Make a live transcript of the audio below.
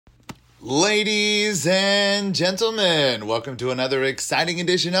Ladies and gentlemen, welcome to another exciting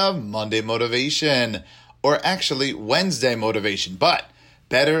edition of Monday Motivation, or actually Wednesday Motivation, but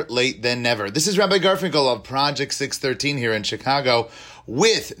better late than never. This is Rabbi Garfinkel of Project 613 here in Chicago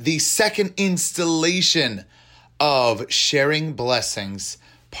with the second installation of Sharing Blessings,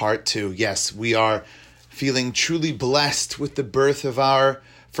 Part 2. Yes, we are feeling truly blessed with the birth of our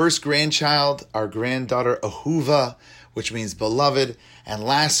first grandchild, our granddaughter Ahuva, which means beloved. And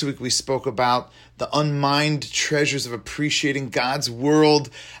last week we spoke about the unmined treasures of appreciating God's world.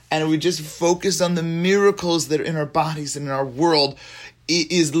 And we just focused on the miracles that are in our bodies and in our world.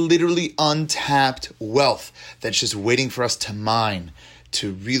 It is literally untapped wealth that's just waiting for us to mine,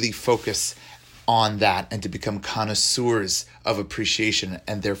 to really focus on that and to become connoisseurs of appreciation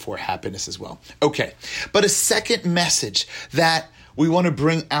and therefore happiness as well. Okay, but a second message that we want to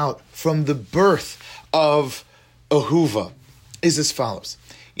bring out from the birth of Ahuva is as follows.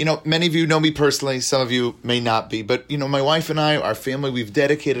 You know, many of you know me personally, some of you may not be, but you know, my wife and I, our family, we've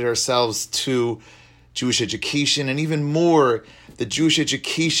dedicated ourselves to Jewish education, and even more, the Jewish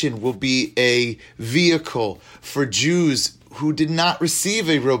education will be a vehicle for Jews who did not receive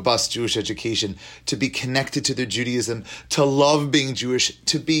a robust Jewish education to be connected to their Judaism, to love being Jewish,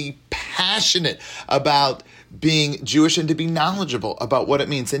 to be passionate about being Jewish, and to be knowledgeable about what it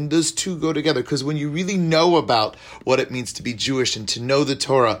means. And those two go together, because when you really know about what it means to be Jewish and to know the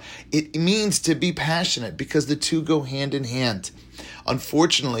Torah, it means to be passionate, because the two go hand in hand.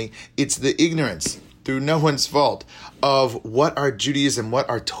 Unfortunately, it's the ignorance, through no one's fault, of what our Judaism, what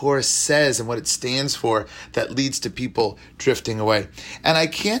our Torah says and what it stands for that leads to people drifting away. And I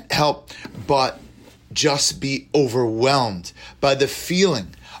can't help but just be overwhelmed by the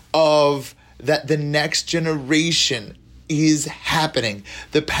feeling of that the next generation is happening.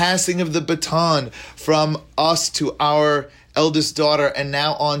 The passing of the baton from us to our eldest daughter and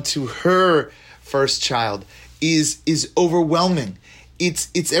now on to her first child is overwhelming.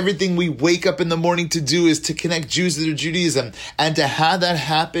 It's everything we wake up in the morning to do, is to connect Jews to their Judaism. And to have that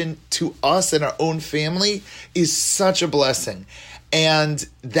happen to us and our own family is such a blessing. And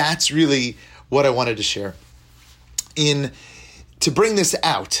that's really what I wanted to share. To bring this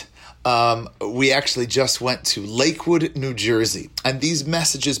out, we actually just went to Lakewood, New Jersey, and these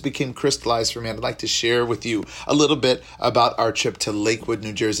messages became crystallized for me. I'd like to share with you a little bit about our trip to Lakewood,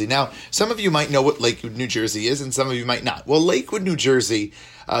 New Jersey. Now, some of you might know what Lakewood, New Jersey is, and some of you might not. Well, Lakewood, New Jersey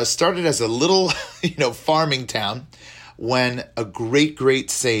started as a little, farming town when a great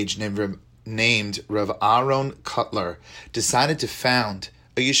sage named Rav Aaron Kotler decided to found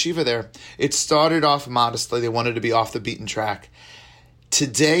a yeshiva there. It started off modestly. They wanted to be off the beaten track.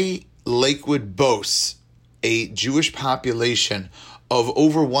 Today, Lakewood boasts a Jewish population of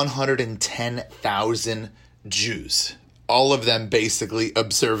over 110,000 Jews, all of them basically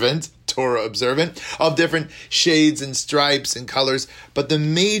observant, Torah observant, of different shades and stripes and colors. But the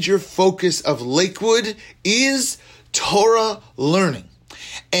major focus of Lakewood is Torah learning.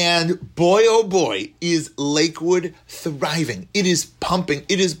 And boy, oh boy, is Lakewood thriving. It is pumping.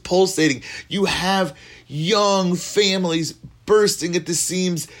 It is pulsating. You have young families bursting at the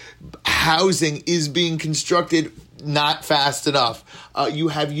seams. Housing is being constructed not fast enough. You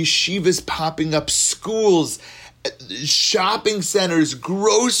have yeshivas popping up, schools, shopping centers,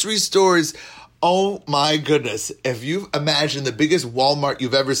 grocery stores. Oh my goodness. If you imagine the biggest Walmart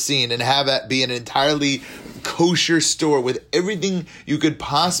you've ever seen and have that be an entirely kosher store with everything you could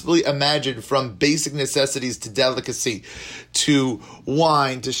possibly imagine, from basic necessities to delicacy, to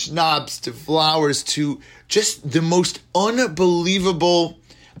wine, to schnapps, to flowers, to just the most unbelievable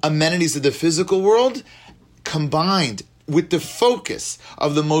amenities of the physical world, combined with the focus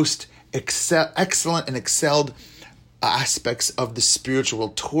of the most excellent and excelled aspects of the spiritual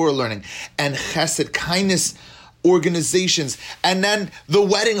Torah learning and chesed, kindness organizations, and then the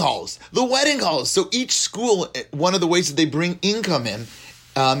wedding halls. So each school, one of the ways that they bring income in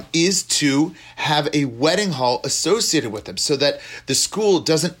is to have a wedding hall associated with them, so that the school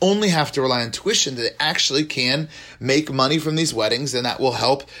doesn't only have to rely on tuition, that it actually can make money from these weddings, and that will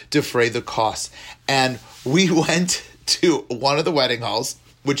help defray the costs. And we went to one of the wedding halls,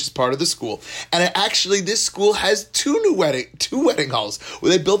 which is part of the school. And actually, this school has two wedding halls.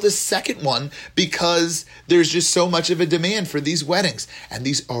 Well, they built a second one because there's just so much of a demand for these weddings. And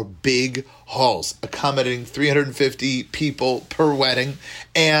these are big halls, accommodating 350 people per wedding.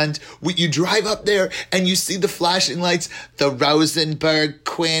 And you drive up there and you see the flashing lights, the Rosenberg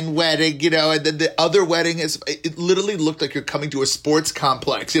Quinn wedding, and then the other wedding it literally looked like you're coming to a sports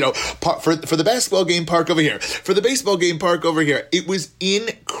complex, for the basketball game, park over here. For the baseball game, park over here. It was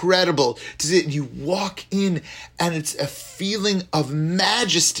incredible to see it. You walk in and it's a feeling of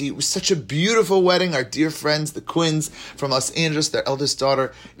majesty. It was such a beautiful wedding. Our dear friends, the Quinns from Los Angeles, their eldest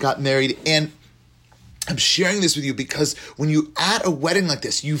daughter got married. And I'm sharing this with you because when you're at a wedding like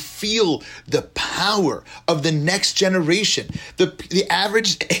this, you feel the power of the next generation. The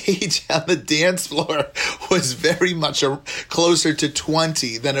average age on the dance floor was very much closer to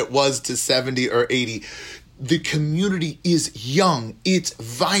 20 than it was to 70 or 80. The community is young, it's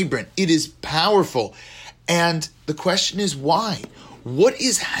vibrant, it is powerful. And the question is why? What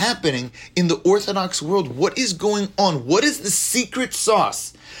is happening in the Orthodox world? What is going on? What is the secret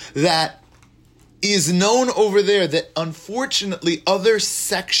sauce that is known over there that unfortunately other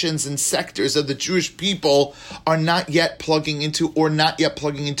sections and sectors of the Jewish people are not yet plugging into or not yet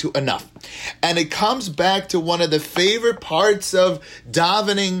plugging into enough? And it comes back to one of the favorite parts of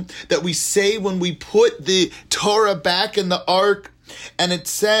davening that we say when we put the Torah back in the ark. And it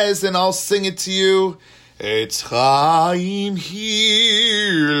says, and I'll sing it to you, Etz Chaim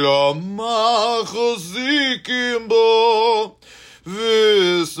hi lamachzikim bo.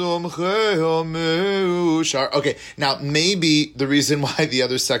 Okay, now maybe the reason why the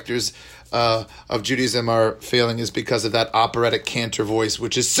other sectors of Judaism are failing is because of that operatic cantor voice,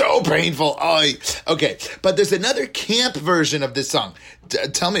 which is so painful. Okay, but there's another camp version of this song.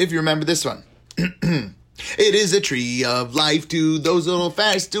 Tell me if you remember this one. It is a tree of life to those little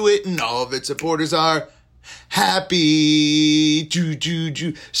fast to it, and all of its supporters are happy.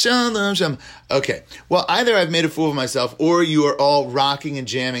 Shalom, shalom. Okay, well, either I've made a fool of myself or you are all rocking and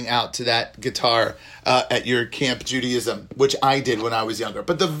jamming out to that guitar at your Camp Judaism, which I did when I was younger.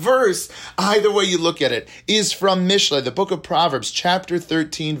 But the verse, either way you look at it, is from Mishlei, the book of Proverbs, chapter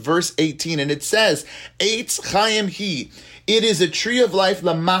 13, verse 18. And it says, Eitz Chaim hi. It is a tree of life,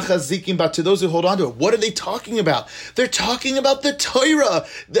 lamachazikim, but to those who hold on to it. What are they talking about? They're talking about the Torah,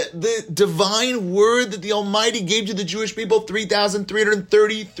 the divine word that the Almighty gave to the Jewish people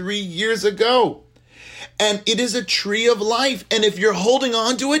 3,333 years ago. And it is a tree of life. And if you're holding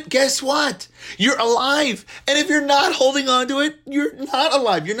on to it, guess what? You're alive. And if you're not holding on to it, you're not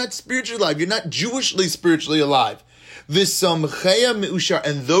alive. You're not spiritually alive. You're not Jewishly spiritually alive. V'samcheya me'ushar,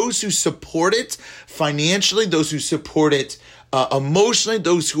 and those who support it financially, those who support it emotionally,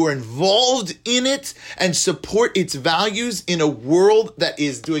 those who are involved in it and support its values in a world that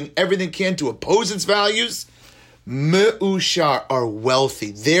is doing everything it can to oppose its values, me'ushar, are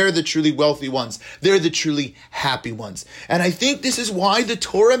wealthy. They're the truly wealthy ones. They're the truly happy ones. And I think this is why the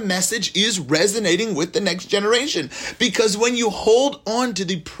Torah message is resonating with the next generation. Because when you hold on to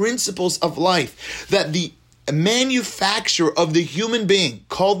the principles of life that the manufacturer of the human being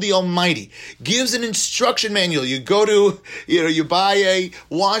called the Almighty gives an instruction manual. You go to, you buy a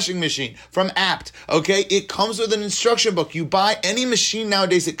washing machine from Apt, okay? It comes with an instruction book. You buy any machine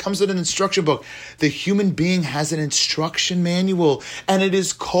nowadays, it comes with an instruction book. The human being has an instruction manual, and it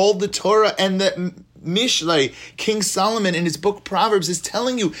is called the Torah. And the Mishlei, King Solomon in his book Proverbs, is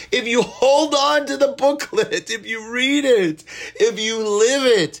telling you, if you hold on to the booklet, if you read it, if you live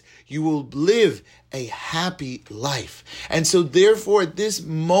it, you will live a happy life. And so therefore, at this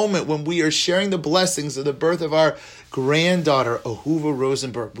moment when we are sharing the blessings of the birth of our granddaughter, Ahuva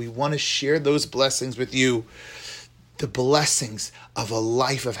Rosenberg, we want to share those blessings with you. The blessings of a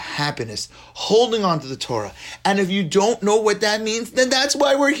life of happiness, holding on to the Torah. And if you don't know what that means, then that's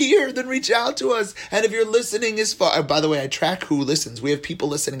why we're here. Then reach out to us. And if you're listening as far, by the way, I track who listens. We have people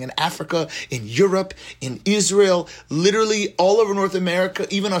listening in Africa, in Europe, in Israel, literally all over North America,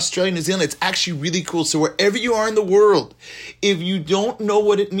 even Australia, New Zealand. It's actually really cool. So wherever you are in the world, if you don't know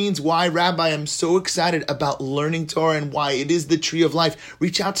what it means, why, Rabbi, I'm so excited about learning Torah and why it is the tree of life,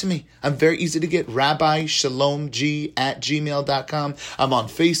 reach out to me. I'm very easy to get. RabbiShalomG@gmail.com. I'm on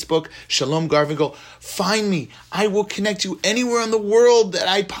Facebook, Shalom Garfinkel. Find me. I will connect you anywhere in the world that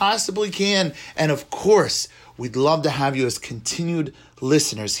I possibly can. And of course, we'd love to have you as continued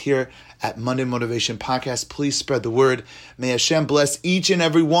listeners here at Monday Motivation Podcast. Please spread the word. May Hashem bless each and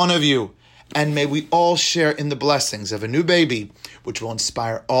every one of you. And may we all share in the blessings of a new baby, which will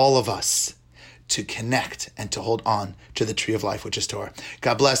inspire all of us to connect and to hold on to the tree of life, which is Torah.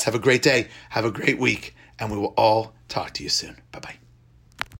 God bless. Have a great day. Have a great week. And we will all talk to you soon. Bye-bye.